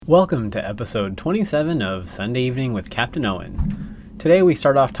Welcome to episode 27 of Sunday Evening with Captain Owen. Today we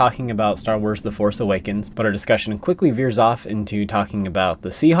start off talking about Star Wars The Force Awakens, but our discussion quickly veers off into talking about the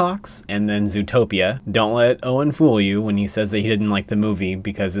Seahawks and then Zootopia. Don't let Owen fool you when he says that he didn't like the movie,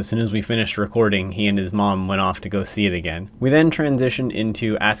 because as soon as we finished recording, he and his mom went off to go see it again. We then transition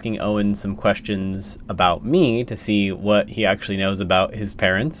into asking Owen some questions about me to see what he actually knows about his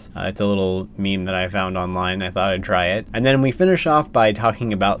parents. It's a little meme that I found online. I thought I'd try it. And then we finish off by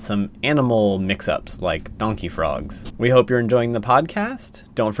talking about some animal mix-ups like donkey frogs. We hope you're enjoying the podcast.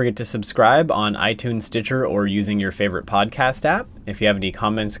 Don't forget to subscribe on iTunes, Stitcher, or using your favorite podcast app. If you have any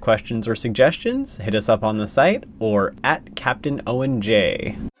comments, questions, or suggestions, hit us up on the site or at Captain Owen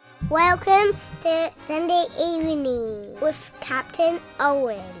J. Welcome to Sunday Evening with Captain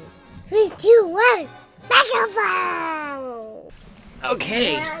Owen. 3, 2, 1, microphone!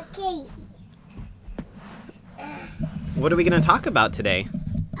 Okay. What are we going to talk about today?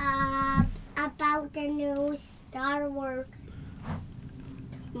 About the new Star Wars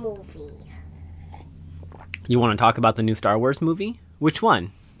movie. You want to talk about the new Star Wars movie? Which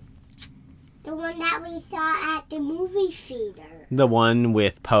one? The one that we saw at the movie theater. The one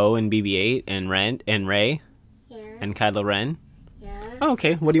with Poe and BB-8 and Rey Yeah. and Kylo Ren? Yeah. Oh,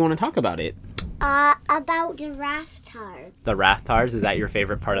 okay. What do you want to talk about it? About the Rathars. The Rathars? Is that your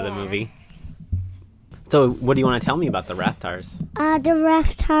favorite part of the Yeah. movie? So, what do you want to tell me about the Rathars? The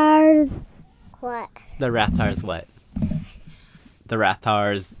Rathars. What? The Rathars what? The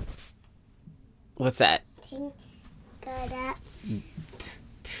Rathars... What's that? Got up.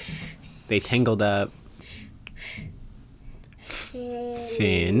 They tangled up.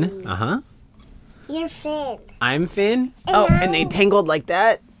 Finn. Uh-huh. You're Finn. I'm Finn? And Oh, now- and they tangled like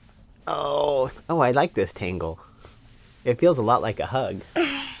that? Oh, I like this tangle. It feels a lot like a hug.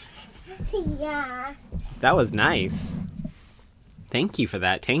 Yeah. That was nice. Thank you for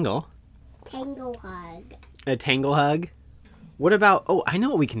that tangle. Tangle hug. A tangle hug? What about... Oh, I know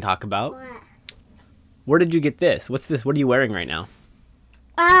what we can talk about. What? Where did you get this? What's this? What are you wearing right now?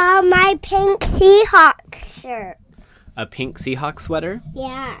 My pink Seahawk shirt. A pink Seahawk sweater?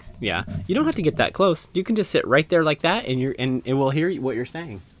 Yeah. Yeah. You don't have to get that close. You can just sit right there like that, and it will hear what you're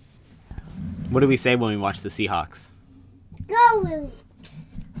saying. What do we say when we watch the Seahawks? Go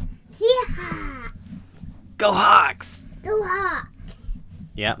Seahawks. Go Hawks! Go Hawks.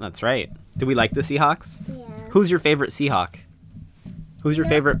 Yeah, that's right. Do we like the Seahawks? Yeah. Who's your favorite Seahawk? Who's your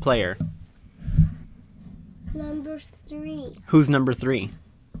favorite player? Number 3. Who's number 3?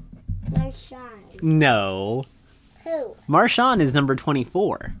 Marshawn. No. Who? Marshawn is number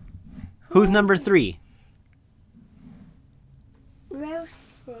 24. Who's number 3?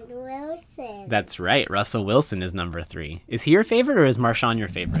 Wilson. That's right. Russell Wilson is number 3. Is he your favorite or is Marshawn your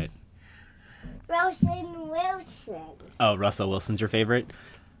favorite? Wilson. Oh, Russell Wilson's your favorite?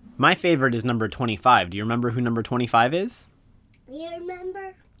 My favorite is number 25. Do you remember who number 25 is? You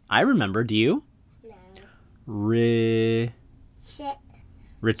remember? I remember. Do you? No.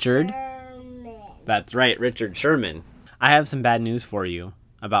 Richard? Sherman. That's right, Richard Sherman. I have some bad news for you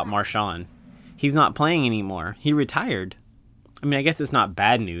about Marshawn. He's not playing anymore. He retired. I mean, I guess it's not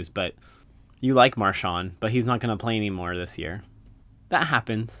bad news, but you like Marshawn, but he's not going to play anymore this year. That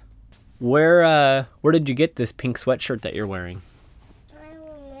happens. Where did you get this pink sweatshirt that you're wearing? I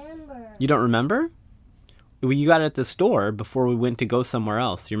remember. You don't remember? Well, you got it at the store before we went to go somewhere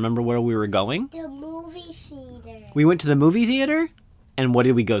else. You remember where we were going? The movie theater. We went to the movie theater? And what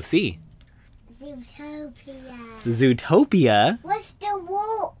did we go see? Zootopia. Zootopia? What's the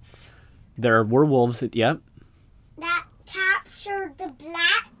wolf? There were wolves. Yep. That captured the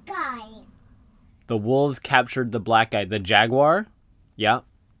black guy. The wolves captured the black guy. The jaguar? Yep.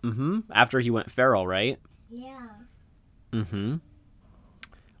 Mm-hmm. After he went feral, right? Yeah. Mm-hmm.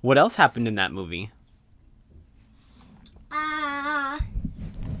 What else happened in that movie?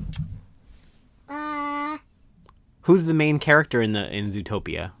 Who's the main character in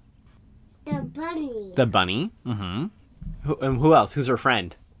Zootopia? The bunny. The bunny. Mm-hmm. Who else? Who's her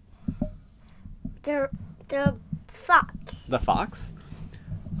friend? The fox. The fox?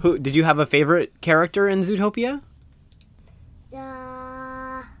 Who did you have a favorite character in Zootopia?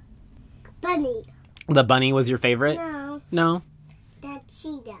 The bunny. The bunny was your favorite? No. The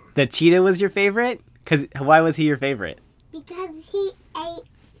cheetah. The cheetah was your favorite? Why was he your favorite? Because he ate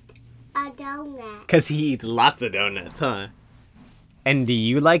a donut. Because he eats lots of donuts, huh? And do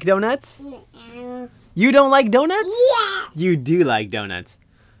you like donuts? No. You don't like donuts? Yeah. You do like donuts.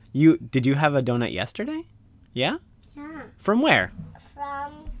 Did you have a donut yesterday? Yeah? Yeah. From where?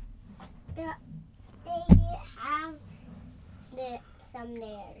 From they have some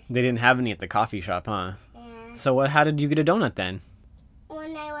there. They didn't have any at the coffee shop, huh? Yeah. So how did you get a donut then? When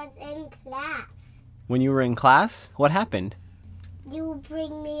when I was in class. When you were in class, what happened? You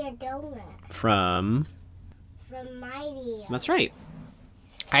bring me a donut From Mighty. That's right.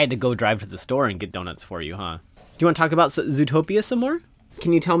 I had to go drive to the store and get donuts for you, huh? Do you want to talk about Zootopia some more?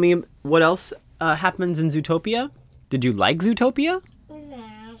 Can you tell me what else happens in Zootopia? Did you like Zootopia?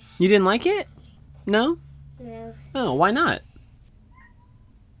 No. You didn't like it? No? No. Oh, why not?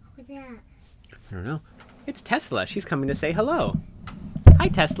 What's that? I don't know. It's Tesla. She's coming to say hello. Hi,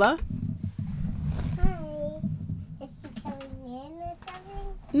 Tesla. Hi. Is she coming in or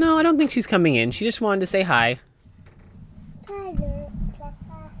something? No, I don't think she's coming in. She just wanted to say hi. Hi,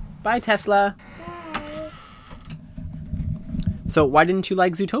 Bye, Tesla. Hi. So why didn't you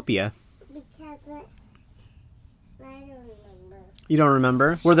like Zootopia? Because I don't remember. You don't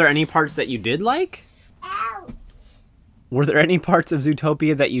remember? Were there any parts that you did like? Ouch. Were there any parts of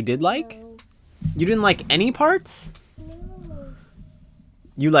Zootopia that you did like? No. You didn't like any parts? No.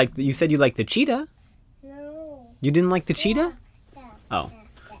 You said you liked the cheetah. No. You didn't like the cheetah? Yeah. Oh.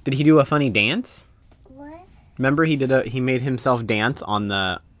 Yeah. Did he do a funny dance? What? Remember he made himself dance on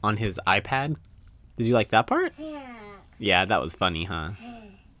his iPad? Did you like that part? Yeah. Yeah, that was funny, huh?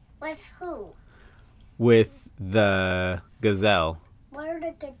 With who? With the gazelle. Where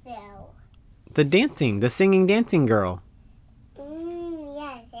the gazelle? The singing dancing girl.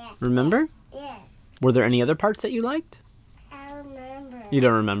 Yeah. Remember? Yeah. Were there any other parts that you liked? I remember. You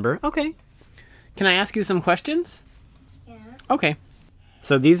don't remember? Okay. Can I ask you some questions? Yeah. Okay.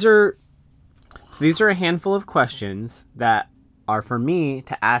 So these are a handful of questions that are for me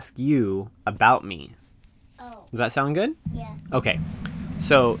to ask you about me. Oh. Does that sound good? Yeah. Okay.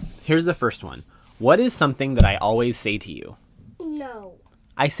 So here's the first one. What is something that I always say to you? No.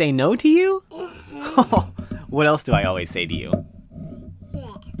 I say no to you? What else do I always say to you?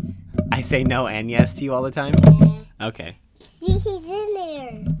 Yes. I say no and yes to you all the time? Yeah. Okay. See, he's in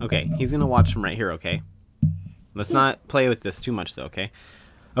there. Okay. He's going to watch from right here, okay? Let's not play with this too much, though, okay?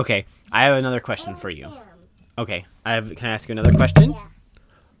 Okay. I have another question for you. Okay. Can I ask you another question? Yeah.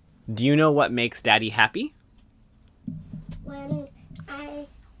 Do you know what makes Daddy happy? When I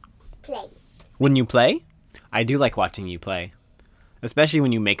play. When you play? I do like watching you play. Especially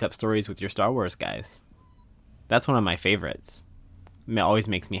when you make up stories with your Star Wars guys. That's one of my favorites. It always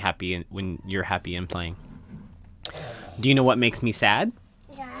makes me happy when you're happy and playing. Do you know what makes me sad?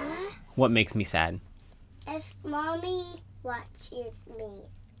 Yeah. What makes me sad? If mommy watches me.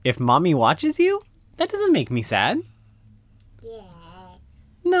 If mommy watches you? That doesn't make me sad. Yeah.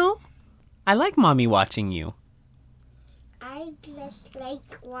 No. I like mommy watching you. I just like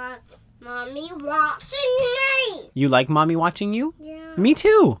mommy watching me. You like mommy watching you? Yeah. Me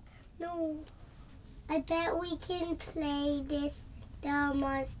too. No. I bet we can play the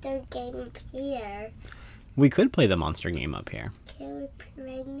monster game up here. We could play the monster game up here. Can we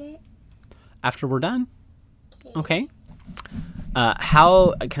play it? After we're done. Okay.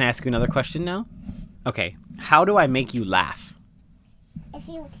 How can I ask you another question now? Okay. How do I make you laugh? If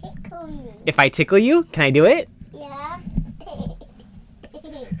you tickle me. If I tickle you, can I do it? Yeah.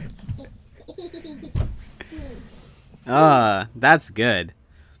 That's good.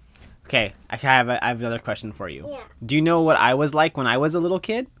 Okay, I have another question for you. Yeah. Do you know what I was like when I was a little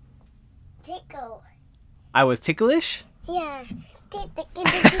kid? Tickle. I was ticklish? Yeah.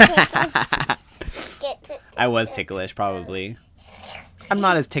 I was ticklish, probably. I'm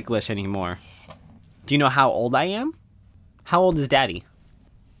not as ticklish anymore. Do you know how old I am? How old is Daddy?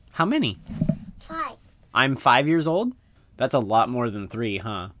 How many? 5. I'm 5 years old? That's a lot more than 3,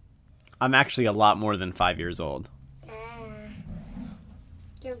 huh? I'm actually a lot more than 5 years old.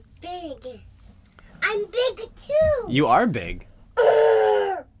 You're big. I'm big too. You are big.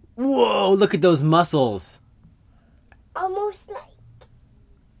 Whoa, look at those muscles. Almost like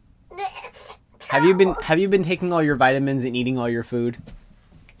this. Have you been taking all your vitamins and eating all your food?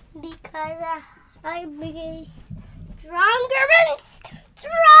 Because I'm getting stronger and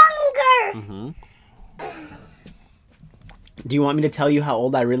stronger. Mm-hmm. Do you want me to tell you how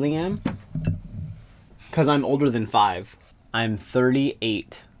old I really am? Because I'm older than 5. I'm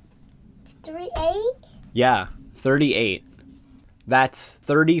 38. 38? Yeah, 38. That's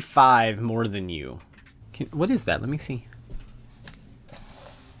 35 more than you. What is that? Let me see.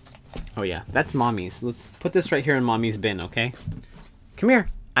 Oh yeah, that's Mommy's. Let's put this right here in Mommy's bin, okay? Come here.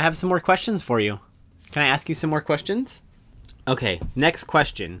 I have some more questions for you. Can I ask you some more questions? Okay, next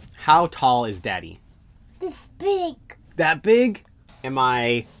question. How tall is Daddy? This big. That big? Am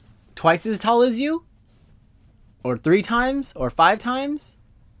I twice as tall as you? Or 3 times? Or 5 times?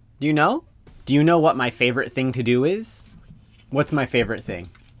 Do you know? Do you know what my favorite thing to do is? What's my favorite thing?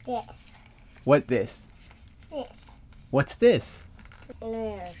 This. What this? This. What's this?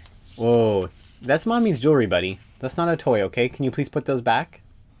 No. Whoa, that's Mommy's jewelry, buddy. That's not a toy, okay? Can you please put those back?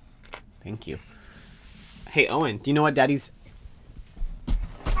 Thank you. Hey, Owen, do you know what Daddy's...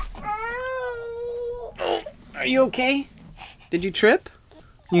 Are you okay? Did you trip?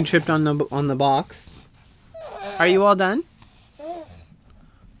 You tripped on the box. Are you all done?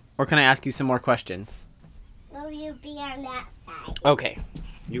 Or can I ask you some more questions? Will you be on that side? Okay.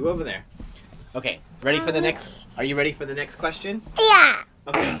 You go over there. Okay. Ready for the next... Are you ready for the next question? Yeah.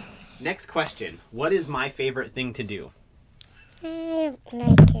 Okay. Next question. What is my favorite thing to do? I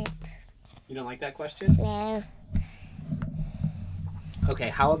don't like it. You don't like that question? No. Okay,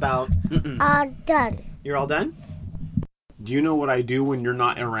 how about... All done. You're all done? Do you know what I do when you're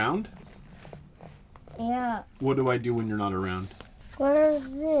not around? Yeah. What do I do when you're not around? What is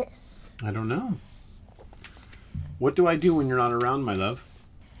this? I don't know. What do I do when you're not around, my love?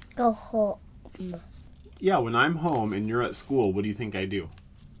 Go home. Yeah, when I'm home and you're at school, what do you think I do?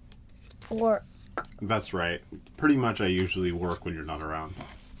 Work. That's right. Pretty much I usually work when you're not around.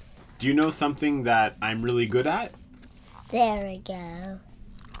 Do you know something that I'm really good at? There we go.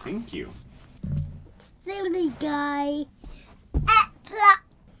 Thank you. Silly guy.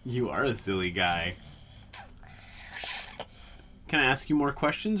 You are a silly guy. Can I ask you more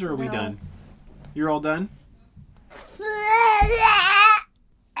questions or are we No. done? You're all done?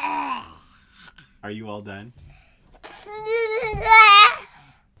 Are you all done?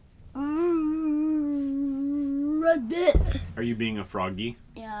 Rabbit. Are you being a froggy?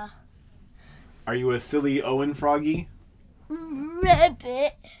 Yeah. Are you a silly Owen froggy?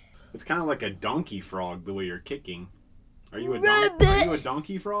 Rabbit. It's kind of like a donkey frog the way you're kicking. Are you a Rabbit. Are you a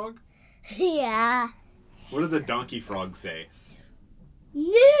donkey frog? Yeah. What does a donkey frog say?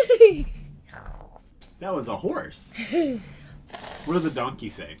 No. That was a horse. What does a donkey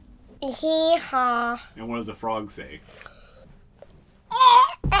say? Hee-haw. And what does a frog say?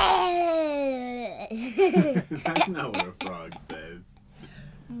 That's not what a frog says.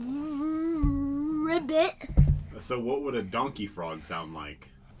 Ribbit. So what would a donkey frog sound like?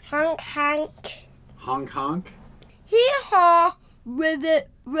 Honk, honk. Honk honk? Hee-haw. Ribbit,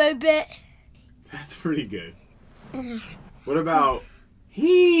 ribbit. That's pretty good. What about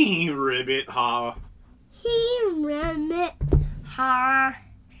hee ribbit ha? Ribbit, ha.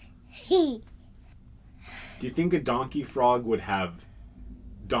 He. Do you think a donkey frog would have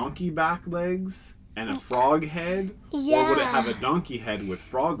donkey back legs and a frog head? Yeah. Or would it have a donkey head with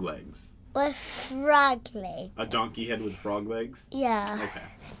frog legs? With frog leg. A donkey head with frog legs? Yeah. Okay.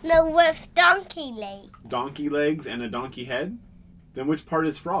 No, with donkey leg. Donkey legs and a donkey head? Then which part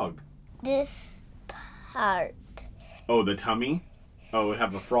is frog? This part. Oh, the tummy? Oh, it would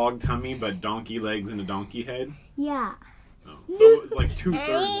have a frog tummy but donkey legs and a donkey head? Yeah. Oh. So it's like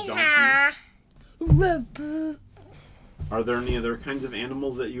 2/3 donkey. Ribbit. Are there any other kinds of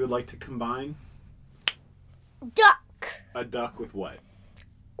animals that you would like to combine? Duck. A duck with what?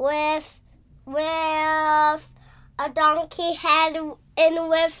 With a donkey head and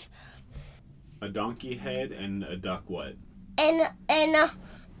with A donkey head and a duck what? and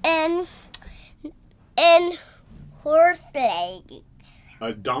horse legs.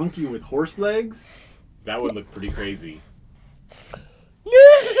 A donkey with horse legs? That would look pretty crazy.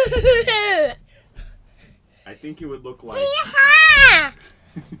 I think it would look like...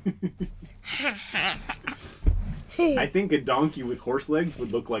 I think a donkey with horse legs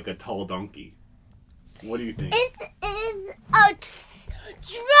would look like a tall donkey. What do you think? It is a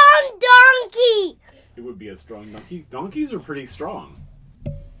strong donkey. It would be a strong donkey. Donkeys are pretty strong.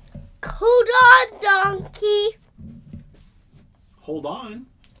 Hold on, donkey. Hold on.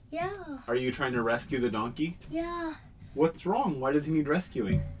 Yeah, Are you trying to rescue the donkey? yeah. What's wrong? Why does he need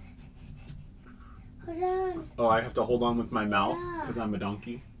rescuing? Hold on. Oh, I have to hold on with my mouth Yeah. because I'm a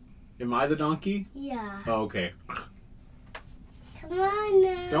donkey? Am I the donkey? Yeah. Oh, okay. Come on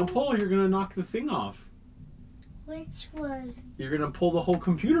now. Don't pull. You're going to knock the thing off. Which one? You're going to pull the whole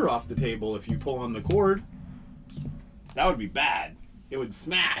computer off the table if you pull on the cord. That would be bad. It would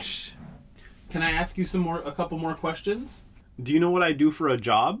smash. Can I ask you a couple more questions? Do you know what I do for a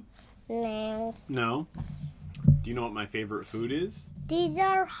job? No. No. Do you know what my favorite food is? These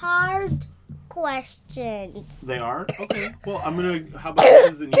are hard questions. They are? Okay. Well, how about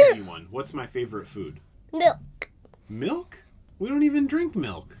this is an easy one. What's my favorite food? Milk. Milk? We don't even drink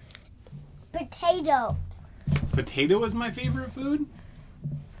milk. Potato. Potato is my favorite food?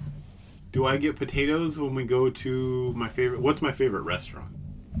 Do I get potatoes when we go to what's my favorite restaurant?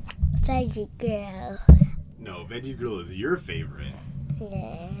 Veggie Grill. No, Veggie Grill is your favorite.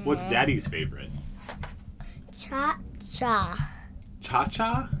 No. What's Daddy's favorite? Cha-cha.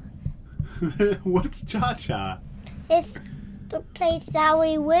 Cha-cha? What's cha-cha? It's the place that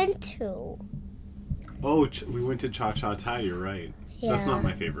we went to. Oh, we went to Cha Cha Tai, you're right. Yeah. That's not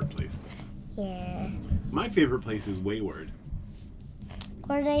my favorite place. Yeah. My favorite place is Wayward.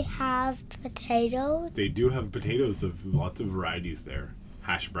 Where they have potatoes. They do have potatoes of lots of varieties there.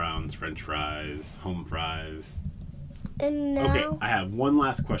 Hash browns, French fries, home fries. And now... Okay, I have one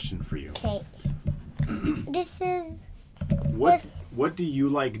last question for you. Okay. This is What do you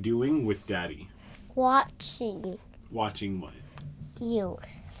like doing with Daddy? watching Watching what? you.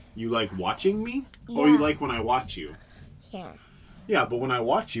 You like watching me? Or you Yeah. like when I watch you? Yeah. Yeah, but when I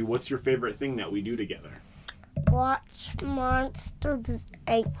watch you, what's your favorite thing that we do together? Watch Monsters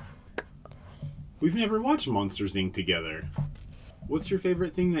Inc. We've never watched Monsters, Inc. together. What's your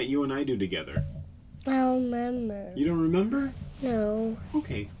favorite thing that you and I do together? I don't remember. You don't remember? No.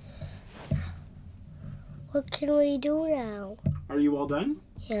 Okay. What can we do now? Are you all done?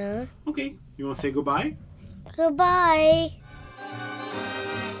 Yeah. Okay. You want to say goodbye? Goodbye.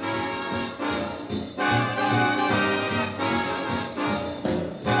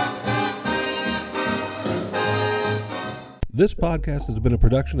 This podcast has been a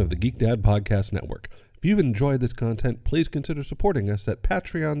production of the Geek Dad Podcast Network. If you've enjoyed this content, please consider supporting us at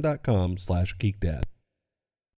patreon.com/geekdad.